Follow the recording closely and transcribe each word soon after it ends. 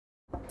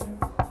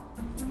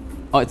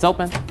Oh, it's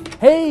open.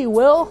 Hey,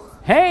 Will.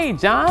 Hey,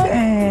 John.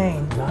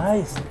 Dang,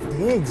 nice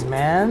digs,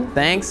 man.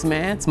 Thanks,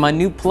 man. It's my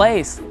new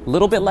place. A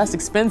little bit less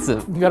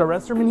expensive. You got a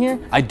restroom in here?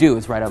 I do.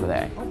 It's right over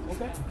there. Oh,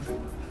 okay.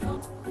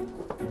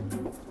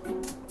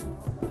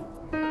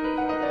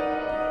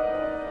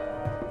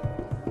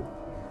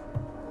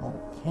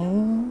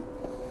 Okay.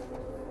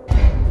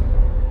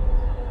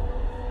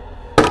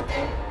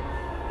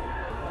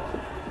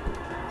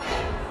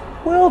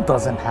 Will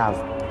doesn't have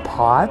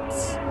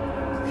pots.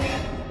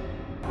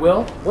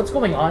 Will, what's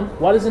going on?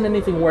 Why doesn't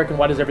anything work and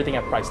why does everything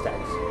have price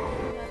tags?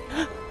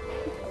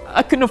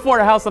 I couldn't afford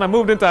a house and I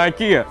moved into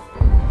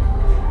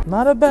Ikea.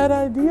 Not a bad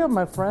idea,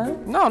 my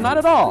friend. No, not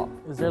at all.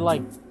 Is there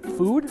like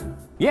food?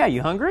 Yeah,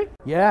 you hungry?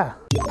 Yeah.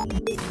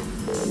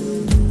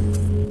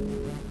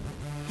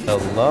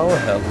 Hello,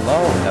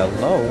 hello,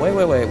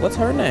 hello. Wait. What's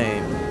her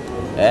name?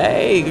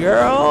 Hey,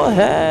 girl,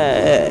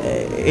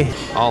 hey.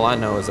 All I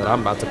know is that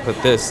I'm about to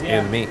put this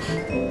in me.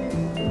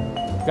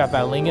 Got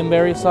that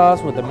lingonberry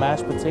sauce with the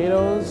mashed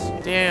potatoes.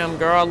 Damn,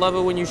 girl, I love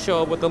it when you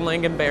show up with the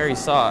lingonberry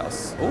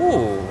sauce.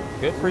 Ooh,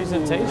 good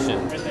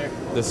presentation. Right there.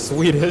 The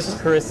Swedish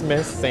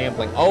Christmas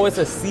sampling. Oh, it's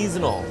a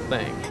seasonal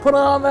thing. Put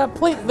it on that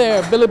plate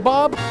there, Billy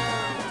Bob.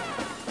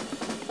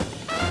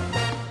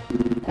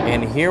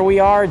 And here we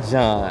are,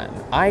 John.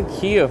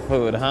 Ikea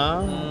food,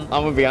 huh?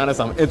 I'm gonna be honest,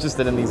 I'm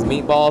interested in these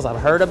meatballs.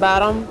 I've heard about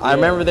them. I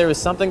remember there was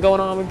something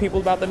going on with people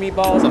about the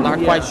meatballs. I'm not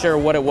quite sure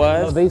what it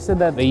was. No, they said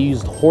that they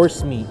used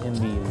horse meat in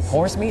these.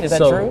 Horse meat, is that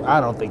true?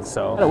 I don't think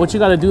so. What you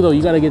gotta do though,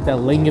 you gotta get that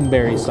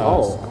lingonberry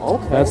sauce. Oh,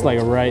 okay. That's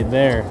like right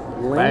there.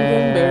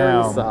 Lingonberry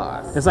Bam.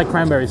 sauce. It's like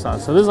cranberry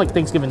sauce. So this is like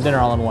Thanksgiving dinner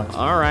all in one.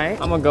 All right,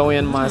 I'm gonna go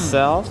in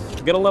myself,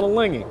 get a little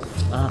lingy.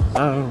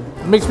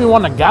 It makes me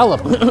want to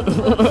gallop.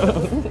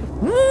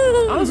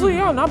 Honestly,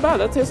 yeah, not bad.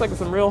 That tastes like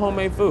some real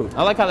homemade food.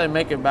 I like how they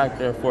make it back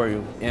there for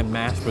you in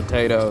mashed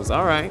potatoes.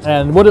 All right.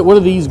 And what are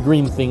these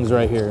green things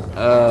right here?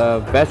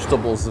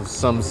 Vegetables of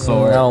some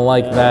sort. I don't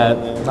like that.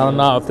 I don't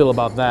know how I feel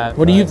about that.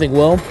 What do you think,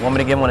 Will? Want me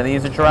to give one of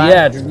these a try?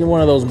 Yeah, just get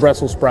one of those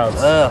Brussels sprouts.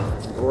 Ugh.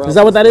 Is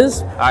that what that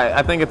is?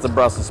 I think it's a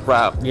Brussels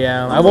sprout.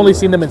 Yeah, I've only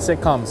seen them in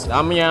sitcoms.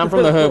 I'm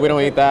from the hood. We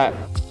don't eat that.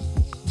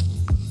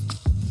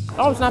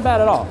 Oh, it's not bad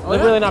at all.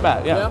 It's really not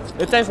bad. Yeah.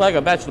 It tastes like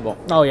a vegetable.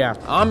 Oh yeah.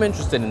 I'm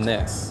interested in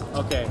this.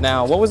 Okay.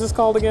 Now, what was this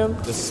called again?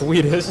 The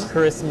Swedish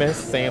Christmas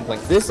sampling.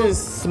 This is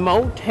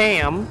smoked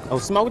ham. Oh,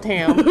 smoked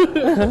ham.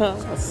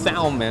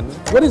 Salmon.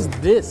 What is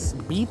this?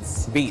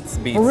 Beets? Beets.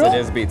 For real? It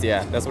is beets,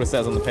 yeah. That's what it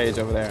says on the page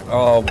over there.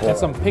 Oh, boy. And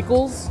some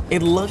pickles?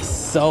 It looks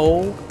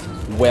so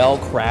well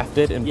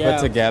crafted and put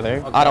together.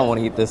 Okay. I don't want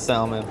to eat this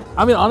salmon.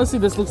 I mean, honestly,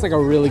 this looks like a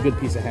really good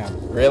piece of ham.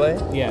 Really?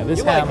 Yeah, this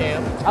You ham. like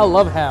ham? I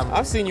love ham.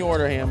 I've seen you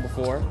order ham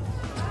before.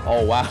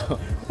 Oh, wow.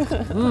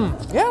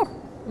 Yeah,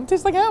 it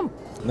tastes like ham.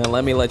 Then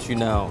let me let you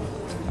know.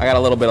 I got a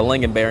little bit of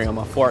lingonberry on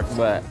my fork,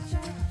 but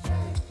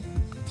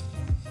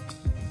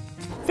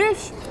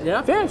fish.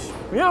 Yeah? Fish.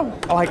 Yeah.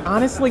 Like,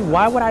 honestly,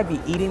 why would I be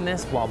eating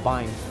this while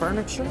buying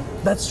furniture?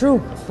 That's true.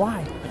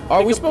 Why?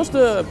 Are we supposed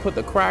to put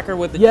the cracker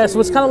with the Yeah, cheese? so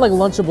it's kind of like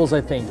Lunchables,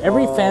 I think.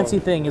 Every fancy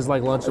thing is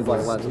like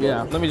Lunchables.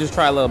 Yeah. Let me just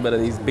try a little bit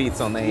of these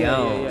beets on the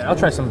Yeah. I'll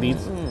try some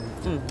beets.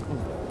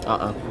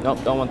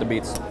 Nope, don't want the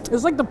beets.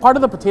 It's like the part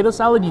of the potato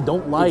salad you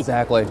don't like.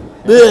 Exactly.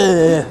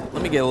 Ugh.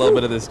 Let me get a little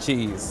bit of this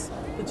cheese.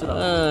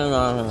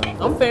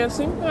 I'm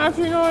fancy.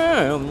 Actually, no, I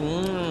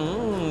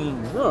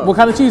am. What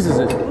kind of cheese is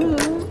it?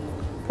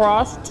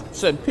 Prost.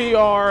 Said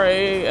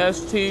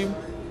P-R-A-S-T.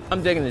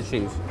 I'm digging the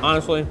cheese.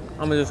 Honestly,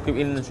 I'm gonna just keep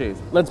eating the cheese.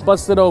 Let's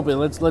bust it open.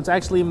 Let's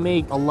actually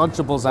make a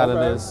Lunchables out of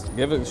this.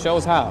 Show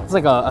us how. It's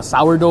like a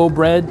sourdough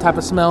bread type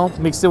of smell,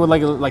 mixed in with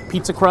like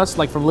pizza crust,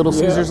 like from Little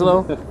Caesars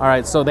though. All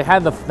right, so they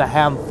had the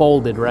ham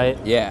folded, right?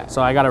 Yeah.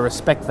 So I gotta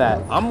respect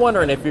that. I'm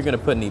wondering if you're gonna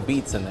put any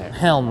beets in there.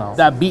 Hell no.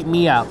 That beat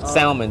me out.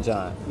 Salmon,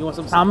 John. You want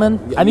some salmon?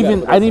 I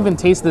didn't even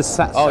taste this.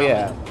 Oh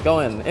yeah,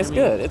 go in. It's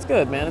good. It's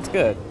good, man. It's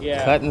good.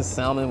 Yeah. Cutting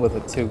salmon with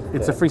a tooth.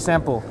 It's a free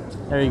sample.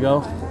 There you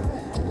go.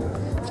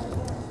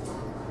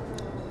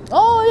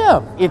 Oh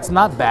yeah, it's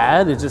not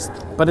bad.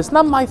 But it's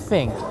not my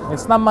thing.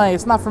 It's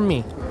not for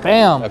me.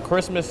 Bam. A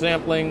Christmas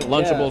sampling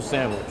Lunchable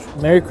sandwich.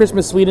 Merry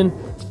Christmas, Sweden.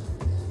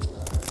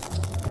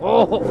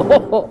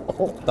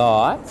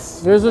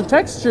 Thoughts? There's a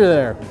texture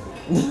there.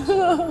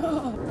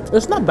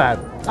 It's not bad.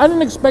 I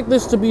didn't expect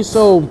this to be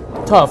so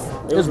tough.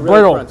 It's really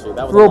brittle. crunchy.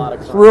 That was real, a lot of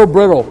crunch. real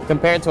brittle.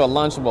 Compared to a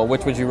Lunchable,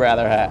 which would you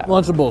rather have?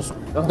 Lunchables.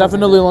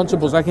 Definitely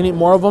Lunchables. I can eat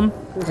more of them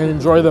and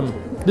enjoy them.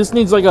 This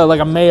needs like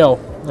a mayo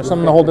or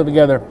something to hold it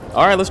together.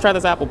 All right, let's try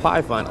this apple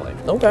pie finally.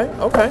 Okay,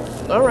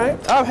 all right.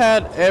 I've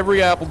had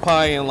every apple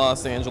pie in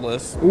Los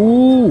Angeles.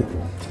 Ooh.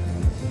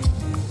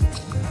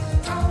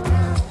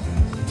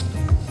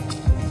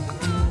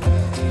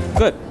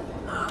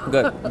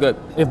 Good.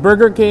 If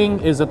Burger King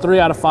is a 3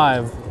 out of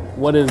 5,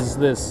 what is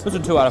this? This is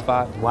a 2 out of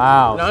 5.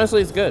 Wow. And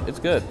honestly, it's good. It's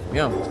good.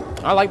 Yeah,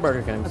 I like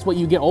Burger King. That's what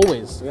you get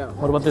always. Yeah.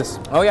 What about this?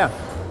 Oh yeah,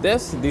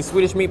 these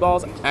Swedish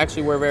meatballs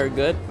actually were very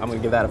good. I'm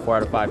gonna give that a 4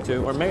 out of 5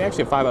 too, or maybe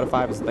actually a 5 out of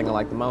 5 is the thing I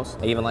like the most.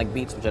 I even like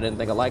beets, which I didn't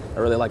think I liked. I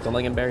really like the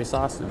lingonberry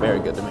sauce. It's very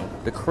good to me.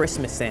 The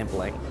Christmas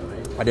sampling.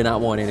 I did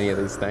not want any of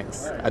these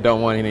things. I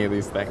don't want any of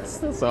these things,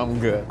 so I'm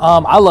good.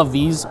 I love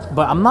these,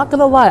 but I'm not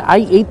gonna lie, I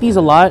ate these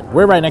a lot.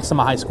 We're right next to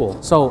my high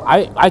school, so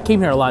I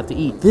came here a lot to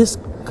eat. This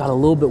got a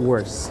little bit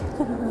worse.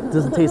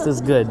 Doesn't taste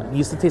as good. It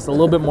used to taste a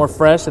little bit more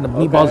fresh, and the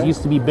meatballs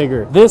used to be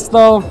bigger. This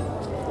though,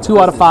 2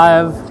 out of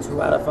 5.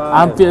 2 out of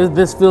 5.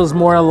 This feels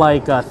more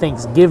like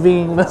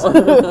Thanksgiving.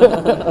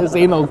 This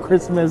ain't no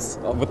Christmas.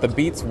 But the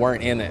beets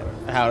weren't in it.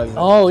 How does it?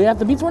 Oh yeah, if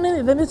the beets weren't in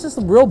it, then it's just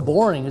real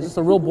boring. It's just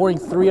a real boring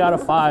 3 out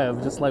of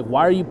 5. Just like,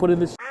 why are you putting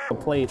this on a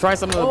plate? Try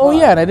some of the Oh pie.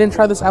 yeah, and I didn't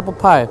try this apple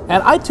pie.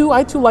 And I too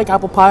like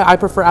apple pie. I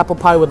prefer apple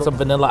pie with some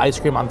vanilla ice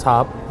cream on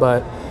top.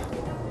 But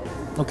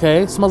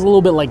okay, smells a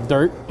little bit like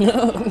dirt.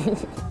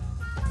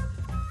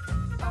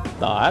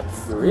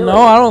 Thoughts? Really? No,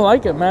 I don't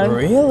like it, man.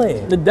 Really?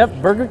 The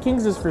Burger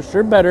King's is for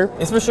sure better.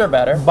 It's for sure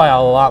better. By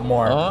a lot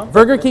more. Uh-huh.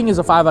 Burger King is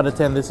a 5 out of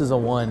 10. This is a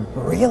 1.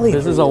 Really?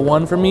 This is a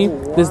 1 for me.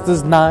 This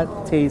does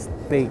not taste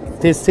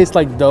baked. This tastes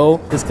like dough.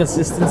 This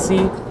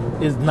consistency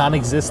is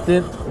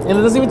non-existent. And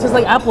it doesn't even taste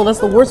like apple. That's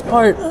the worst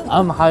part.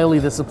 I'm highly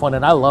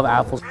disappointed. I love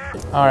apples.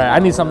 All right, I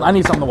need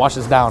something to wash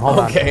this down. Hold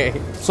on. Okay.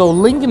 So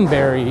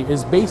lingonberry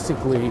is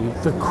basically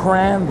the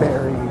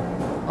cranberry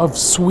of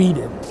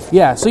Sweden.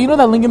 Yeah, so you know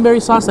that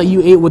lingonberry sauce that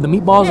you ate with the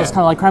meatballs? Yeah. It's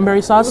kind of like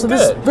cranberry sauce. So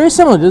this good. is very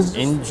similar. This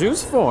In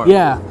juice form.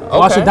 yeah,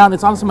 wash Okay. it down.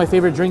 It's honestly my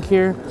favorite drink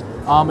here.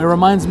 It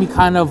reminds me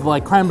kind of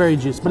like cranberry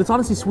juice, but it's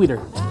honestly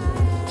sweeter,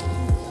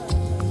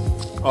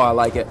 Oh, I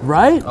like it.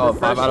 right? Oh,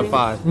 5 out of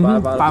 5.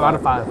 Mhm, 5 out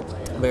of 5.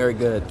 Very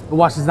good. It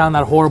washes down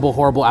that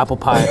horrible apple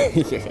pie.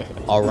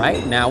 All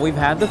right, now we've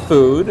had the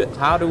food.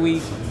 How do we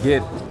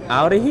get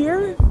out of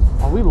here?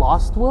 Are we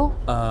lost, Will?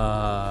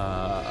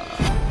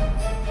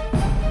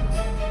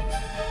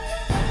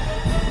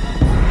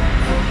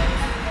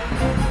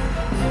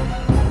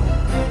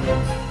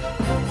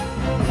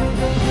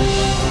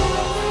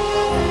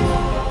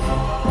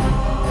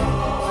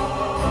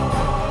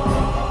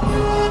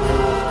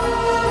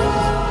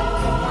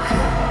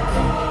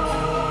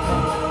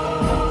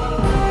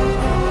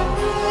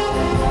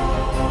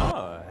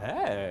 Oh,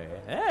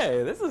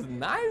 hey, this is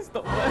nice.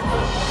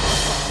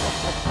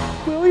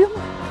 William?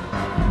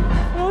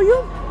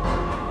 William?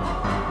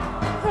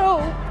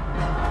 Help!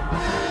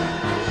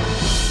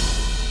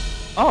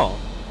 Oh,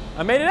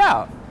 I made it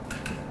out.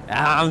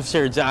 I'm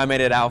sure John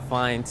made it out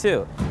fine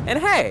too. And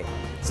hey,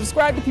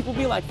 subscribe to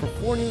PeopleBeLike for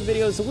 4 new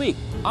videos a week.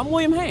 I'm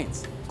William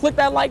Haynes. Click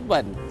that like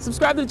button.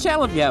 Subscribe to the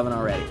channel if you haven't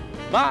already.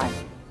 Bye.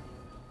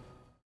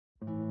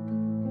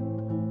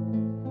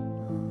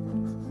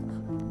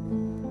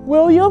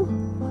 William?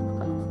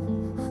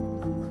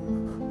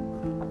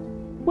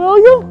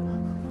 William?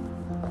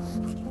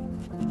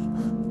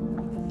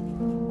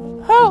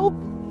 Help!